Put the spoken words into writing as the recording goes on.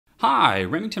Hi,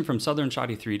 Remington from Southern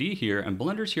Shoddy 3D here, and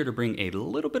Blender's here to bring a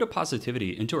little bit of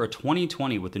positivity into our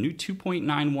 2020 with the new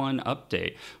 2.91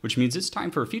 update, which means it's time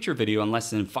for a feature video in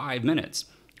less than 5 minutes.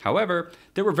 However,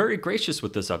 they were very gracious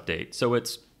with this update, so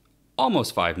it's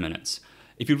almost 5 minutes.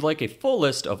 If you'd like a full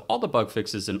list of all the bug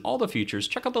fixes and all the features,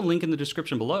 check out the link in the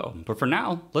description below. But for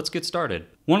now, let's get started.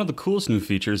 One of the coolest new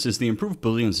features is the improved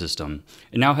Boolean system.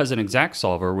 It now has an exact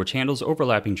solver which handles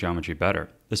overlapping geometry better.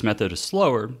 This method is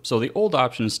slower, so the old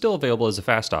option is still available as a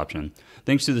fast option.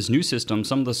 Thanks to this new system,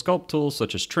 some of the sculpt tools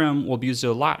such as trim will be used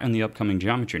a lot in the upcoming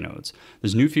geometry nodes.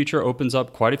 This new feature opens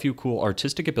up quite a few cool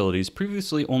artistic abilities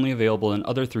previously only available in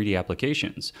other 3D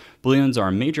applications. Booleans are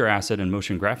a major asset in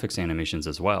motion graphics animations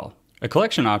as well. A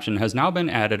collection option has now been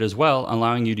added as well,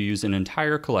 allowing you to use an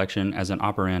entire collection as an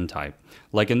operand type,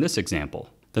 like in this example.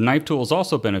 The knife tool has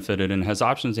also benefited and has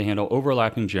options to handle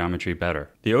overlapping geometry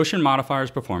better. The Ocean modifier's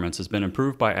performance has been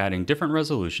improved by adding different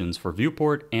resolutions for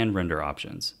viewport and render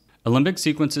options. Alembic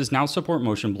sequences now support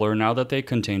motion blur now that they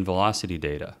contain velocity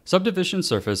data. Subdivision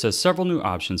Surface has several new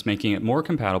options, making it more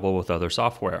compatible with other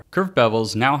software. Curved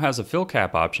Bevels now has a fill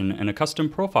cap option, and a custom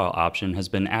profile option has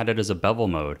been added as a bevel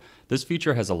mode. This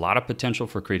feature has a lot of potential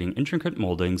for creating intricate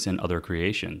moldings and other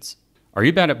creations. Are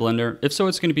you bad at Blender? If so,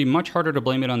 it's going to be much harder to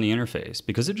blame it on the interface,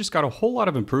 because it just got a whole lot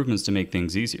of improvements to make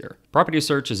things easier. Property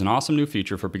Search is an awesome new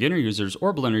feature for beginner users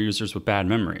or Blender users with bad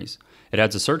memories. It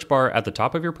adds a search bar at the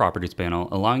top of your Properties panel,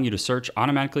 allowing you to search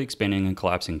automatically expanding and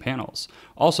collapsing panels.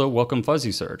 Also, welcome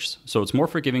Fuzzy Search, so it's more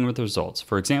forgiving with the results.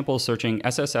 For example, searching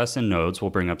SSS in nodes will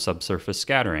bring up subsurface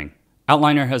scattering.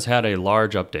 Outliner has had a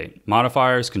large update.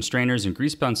 Modifiers, constrainers, and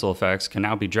grease pencil effects can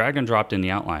now be dragged and dropped in the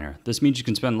outliner. This means you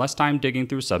can spend less time digging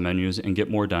through submenus and get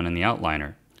more done in the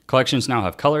outliner. Collections now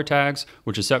have color tags,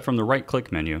 which is set from the right-click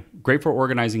menu, great for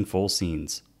organizing full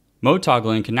scenes. Mode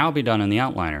toggling can now be done in the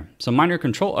outliner. Some minor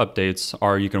control updates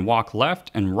are you can walk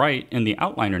left and right in the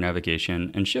outliner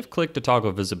navigation and shift-click to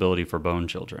toggle visibility for bone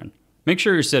children. Make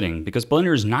sure you're sitting, because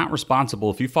Blender is not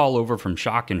responsible if you fall over from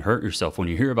shock and hurt yourself when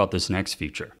you hear about this next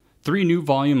feature. 3 new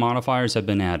volume modifiers have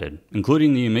been added,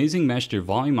 including the Amazing Mesh to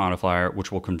Volume modifier,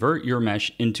 which will convert your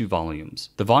mesh into volumes.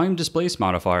 The Volume Displace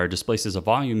modifier displaces a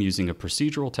volume using a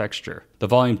procedural texture. The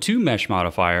Volume to Mesh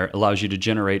modifier allows you to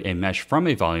generate a mesh from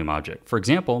a volume object. For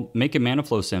example, make a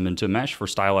ManaFlow sim into a mesh for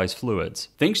stylized fluids.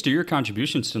 Thanks to your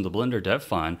contributions to the Blender Dev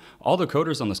Fund, all the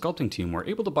coders on the sculpting team were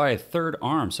able to buy a third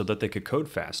arm so that they could code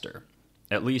faster.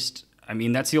 At least,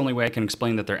 that's the only way I can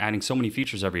explain that they're adding so many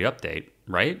features every update,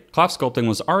 right? Cloth sculpting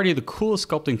was already the coolest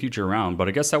sculpting feature around, but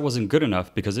I guess that wasn't good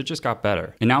enough because it just got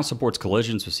better. It now supports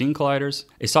collisions with scene colliders.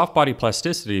 A soft body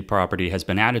plasticity property has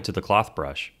been added to the cloth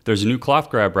brush. There's a new cloth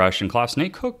grab brush and cloth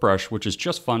snake hook brush, which is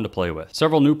just fun to play with.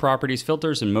 Several new properties,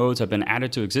 filters, and modes have been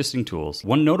added to existing tools.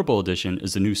 One notable addition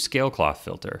is the new scale cloth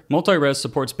filter. Multi-res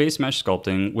supports base mesh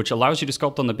sculpting, which allows you to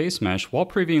sculpt on the base mesh while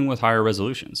previewing with higher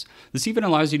resolutions. This even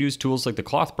allows you to use tools like the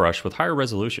cloth brush with higher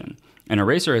resolution. An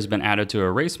eraser has been added to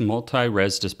erase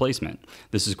multi-res displacement.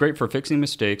 This is great for fixing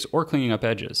mistakes or cleaning up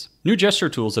edges. New gesture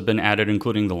tools have been added,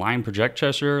 including the line project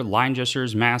gesture, line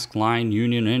gestures, mask, line,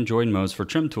 union, and join modes for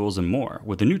trim tools and more.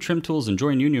 With the new trim tools and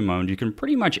join union mode, you can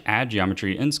pretty much add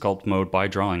geometry in sculpt mode by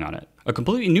drawing on it. A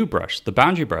completely new brush, the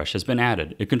boundary brush, has been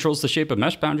added. It controls the shape of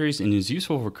mesh boundaries and is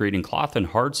useful for creating cloth and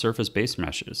hard surface based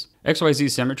meshes. XYZ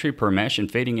symmetry per mesh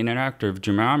and fading interactive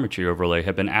geometry overlay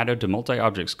have been added to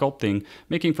multi-object sculpting,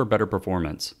 making for better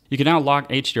performance. You can now lock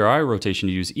HDRI rotation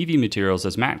to use EV materials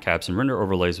as matte caps and render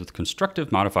overlays with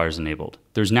constructive modifiers enabled.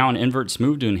 There's now an invert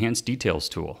smooth to enhance details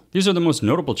tool. These are the most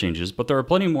notable changes, but there are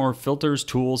plenty more filters,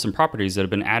 tools, and properties that have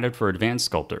been added for advanced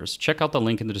sculptors. Check out the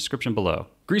link in the description below.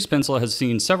 Grease Pencil has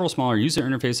seen several smaller user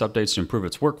interface updates to improve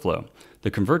its workflow.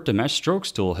 The Convert to Mesh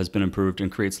Strokes tool has been improved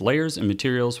and creates layers and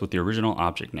materials with the original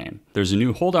object name. There's a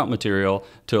new holdout material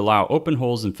to allow open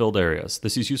holes and filled areas.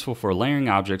 This is useful for layering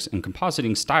objects and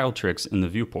compositing style tricks in the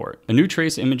viewport. A new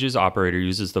Trace Images operator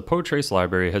uses the PoTrace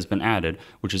library has been added,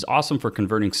 which is awesome for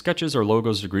converting sketches or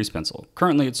logos to Grease Pencil.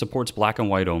 Currently, it supports black and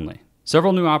white only.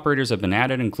 Several new operators have been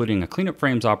added, including a cleanup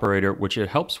frames operator, which it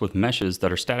helps with meshes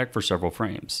that are static for several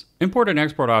frames. Import and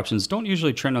export options don't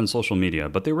usually trend on social media,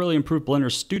 but they really improve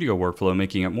Blender's studio workflow,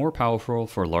 making it more powerful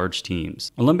for large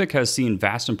teams. Alembic has seen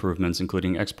vast improvements,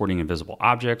 including exporting invisible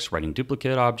objects, writing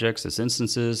duplicate objects as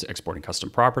instances, exporting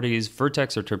custom properties,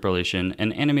 vertex interpolation,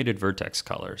 and animated vertex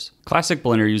colors. Classic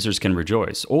Blender users can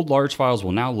rejoice. Old large files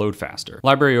will now load faster.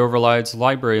 Library overrides,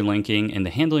 library linking, and the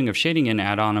handling of shading and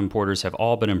add-on importers have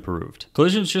all been improved. improved.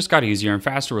 Collisions just got easier and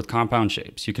faster with compound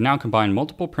shapes. You can now combine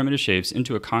multiple primitive shapes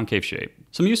into a concave shape.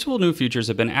 Some useful new features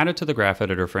have been added to the graph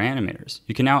editor for animators.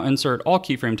 You can now insert all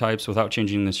keyframe types without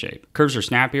changing the shape. Curves are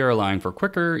snappier, allowing for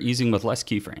quicker easing with less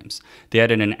keyframes. They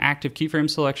added an active keyframe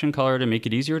selection color to make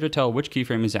it easier to tell which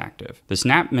keyframe is active. The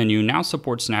snap menu now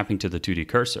supports snapping to the 2D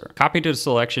cursor. Copy to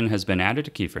selection has been added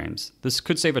to keyframes. This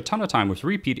could save a ton of time with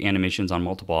repeat animations on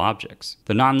multiple objects.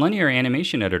 The nonlinear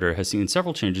animation editor has seen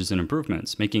several changes and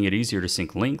improvements, making it easier to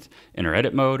sync length, enter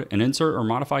edit mode, and insert or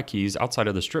modify keys outside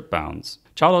of the strip bounds.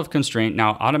 Child of Constraint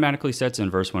now automatically sets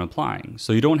inverse when applying,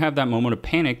 so you don't have that moment of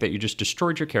panic that you just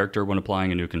destroyed your character when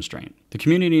applying a new constraint. The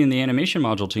community and the animation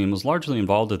module team was largely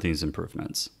involved with these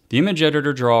improvements. The image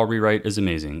editor draw rewrite is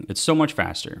amazing. It's so much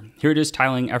faster. Here it is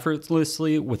tiling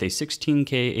effortlessly with a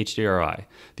 16K HDRI.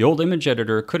 The old image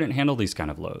editor couldn't handle these kind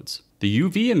of loads. The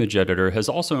UV image editor has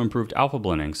also improved alpha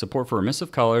blending, support for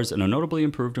emissive colors, and a notably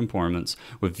improved performance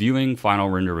with viewing final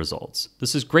render results.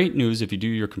 This is great news if you do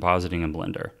your compositing in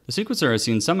Blender. The sequencer has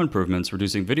seen some improvements,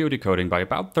 reducing video decoding by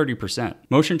about 30%.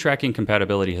 Motion tracking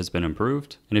compatibility has been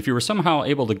improved, and if you were somehow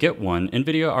able to get one,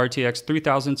 NVIDIA RTX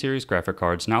 3000 series graphic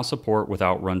cards now support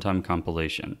without runtime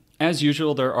compilation. As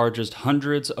usual, there are just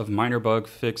hundreds of minor bug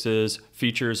fixes,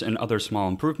 features, and other small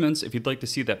improvements. If you'd like to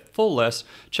see that full list,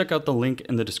 check out the link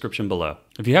in the description below.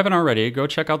 If you haven't already, go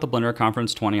check out the Blender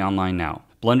Conference 20 online now.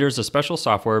 Blender is a special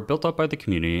software built up by the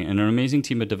community and an amazing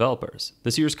team of developers.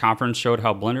 This year's conference showed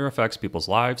how Blender affects people's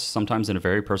lives, sometimes in a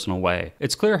very personal way.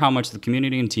 It's clear how much the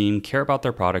community and team care about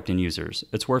their product and users.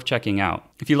 It's worth checking out.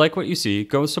 If you like what you see,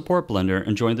 go support Blender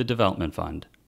and join the development fund.